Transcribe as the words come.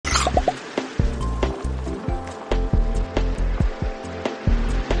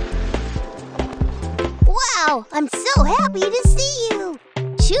Wow! I'm so happy to see you!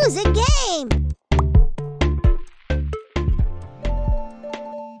 Choose a game!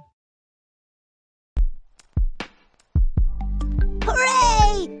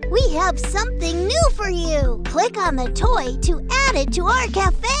 Hooray! We have something new for you! Click on the toy to add it to our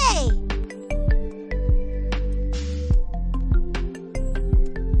cafe!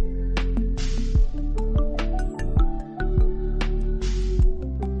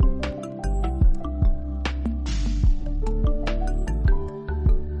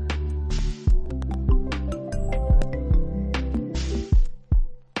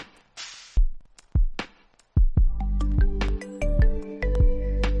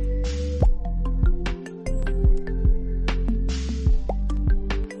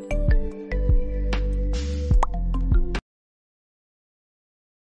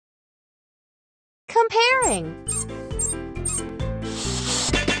 Comparing.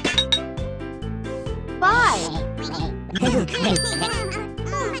 5.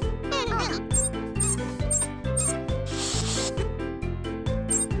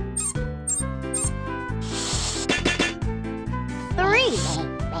 3.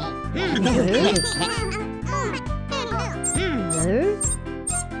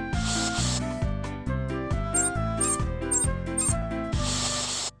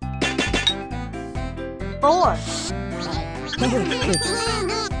 Four.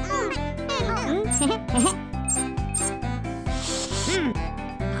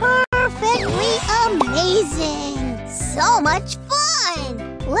 Perfectly amazing! So much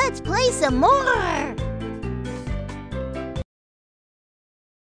fun! Let's play some more!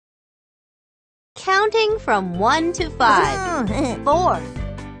 Counting from 1 to 5. 4.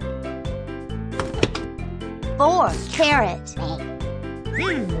 4. Carrot.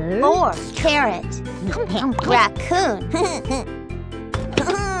 4. Carrot. Raccoon.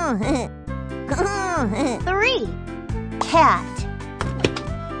 3. Cat.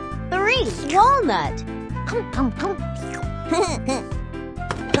 3. Walnut.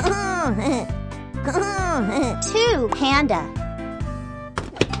 2. Panda.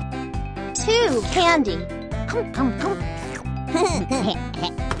 2. Candy.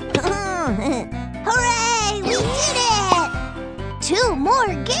 Hooray! We did it! 2 more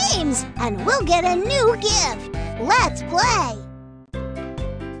games and we'll get a new gift. Let's play!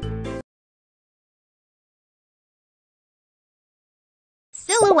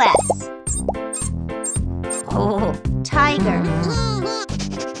 Silhouettes. Tiger.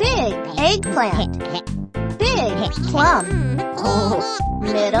 Big eggplant. Big plum.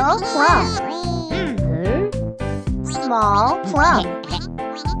 Middle plum. Small plum.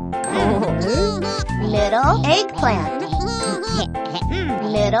 Middle eggplant.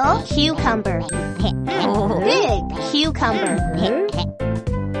 Middle cucumber. Big cucumber.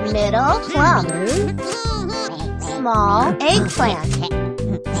 Middle plum. Small eggplant.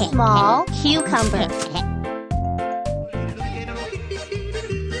 Small cucumber.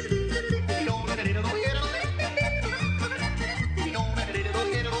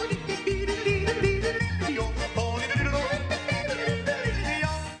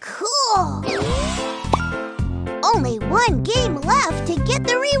 Cool! Only 1 game left to get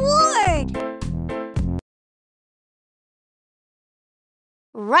the reward!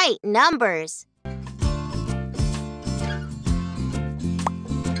 Right numbers.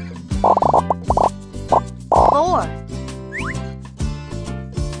 4.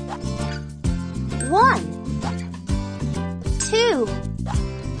 1. 2.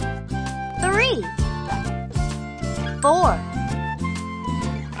 3. 4.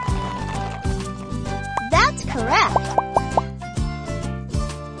 That's correct.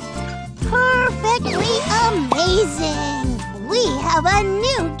 Perfectly amazing! We have a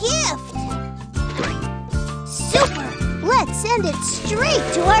new gift! Super! Let's send it straight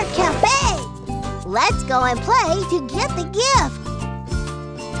to our cafe! Let's go and play to get the gift!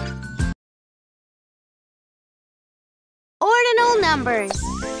 Ordinal numbers.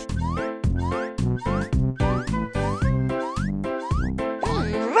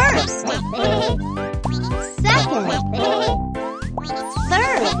 First. Second.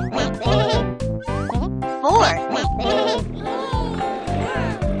 Third. Fourth.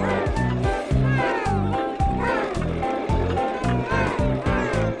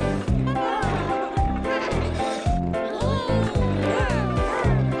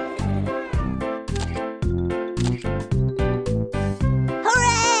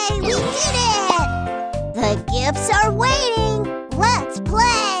 Hooray! We did it! The gifts are waiting! Let's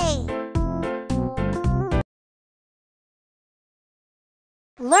play!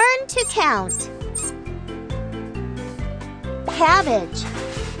 Learn to count. Cabbage.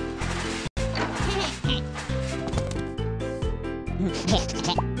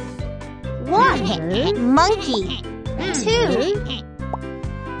 1 monkey. 2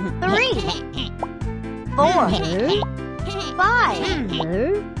 3 4 5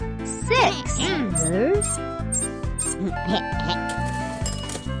 6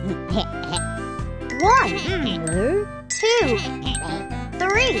 1 2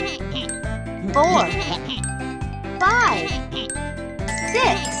 3 4 5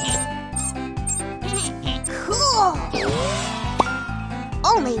 6 Cool!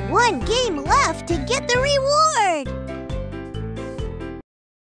 Only one game left to get the reward!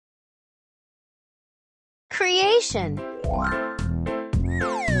 Creation.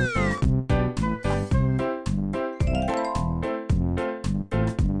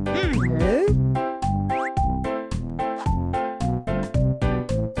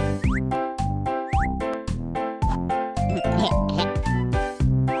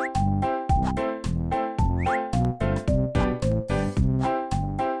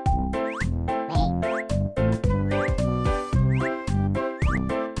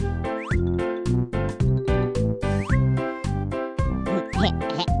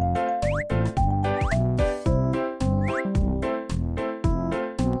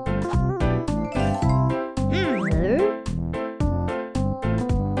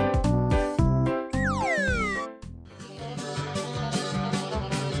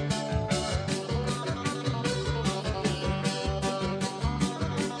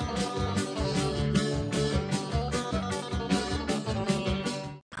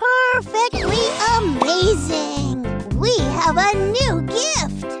 Perfectly amazing! We have a new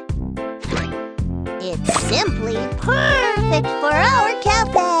gift! It's simply perfect for our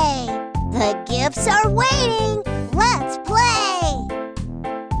cafe! The gifts are waiting! Let's play!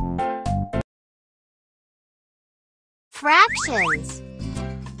 Fractions.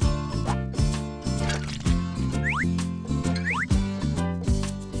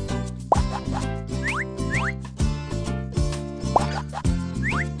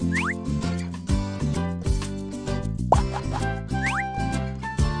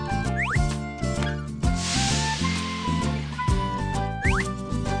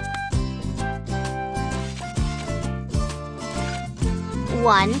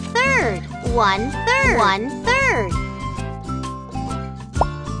 One third.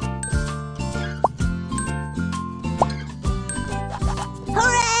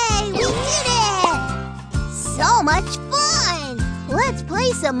 Hooray! We did it! So much fun! Let's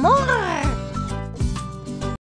play some more!